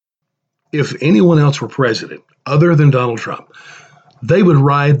if anyone else were president other than Donald Trump, they would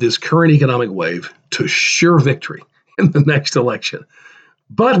ride this current economic wave to sure victory in the next election.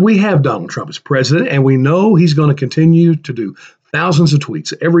 But we have Donald Trump as president, and we know he's going to continue to do thousands of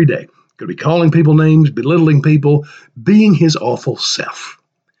tweets every day. Going to be calling people names, belittling people, being his awful self.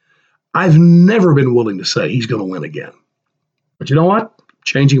 I've never been willing to say he's going to win again. But you know what?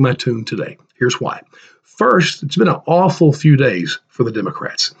 Changing my tune today. Here's why. First, it's been an awful few days for the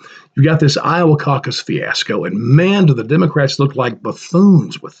Democrats. You got this Iowa caucus fiasco, and man, do the Democrats look like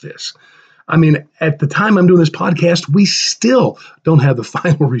buffoons with this. I mean, at the time I'm doing this podcast, we still don't have the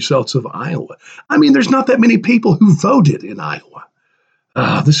final results of Iowa. I mean, there's not that many people who voted in Iowa.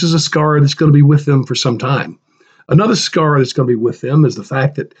 This is a scar that's going to be with them for some time. Another scar that's going to be with them is the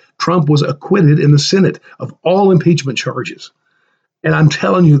fact that Trump was acquitted in the Senate of all impeachment charges. And I'm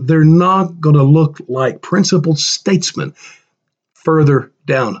telling you, they're not going to look like principled statesmen further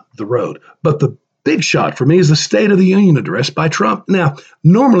down the road. But the big shot for me is the State of the Union address by Trump. Now,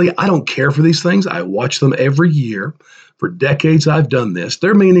 normally I don't care for these things. I watch them every year. For decades I've done this.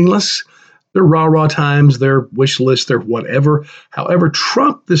 They're meaningless. They're rah-rah times. They're wish lists. They're whatever. However,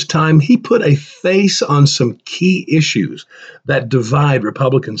 Trump this time, he put a face on some key issues that divide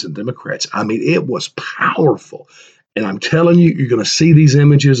Republicans and Democrats. I mean, it was powerful. And I'm telling you, you're going to see these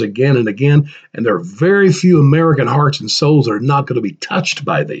images again and again, and there are very few American hearts and souls that are not going to be touched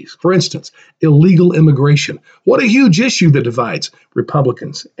by these. For instance, illegal immigration. What a huge issue that divides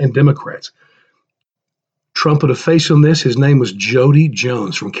Republicans and Democrats. Trump put a face on this. His name was Jody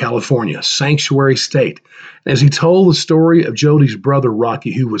Jones from California, sanctuary state. As he told the story of Jody's brother,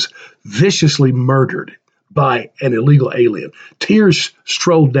 Rocky, who was viciously murdered by an illegal alien, tears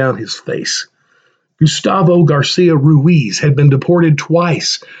strolled down his face. Gustavo Garcia Ruiz had been deported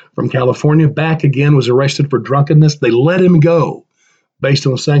twice from California, back again, was arrested for drunkenness. They let him go based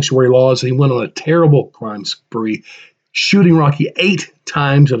on sanctuary laws. He went on a terrible crime spree, shooting Rocky 8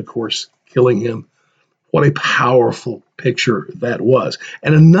 times and, of course, killing him. What a powerful picture that was.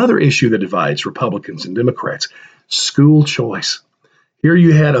 And another issue that divides Republicans and Democrats, school choice. Here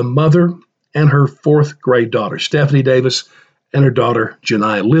you had a mother and her fourth grade daughter, Stephanie Davis, and her daughter,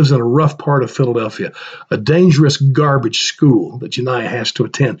 Janiyah, lives in a rough part of Philadelphia, a dangerous garbage school that Janiyah has to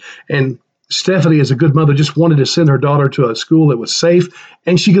attend. And Stephanie, as a good mother, just wanted to send her daughter to a school that was safe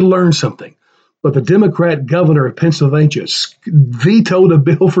and she could learn something. But the Democrat governor of Pennsylvania vetoed a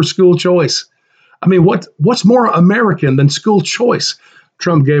bill for school choice. I mean, what's more American than school choice?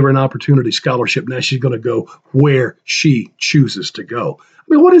 Trump gave her an opportunity scholarship. Now she's going to go where she chooses to go. I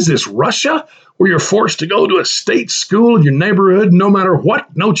mean, what is this, Russia, where you're forced to go to a state school in your neighborhood no matter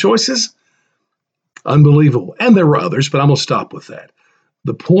what, no choices? Unbelievable. And there were others, but I'm going to stop with that.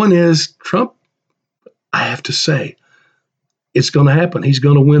 The point is, Trump, I have to say, it's going to happen. He's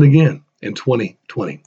going to win again in 2020.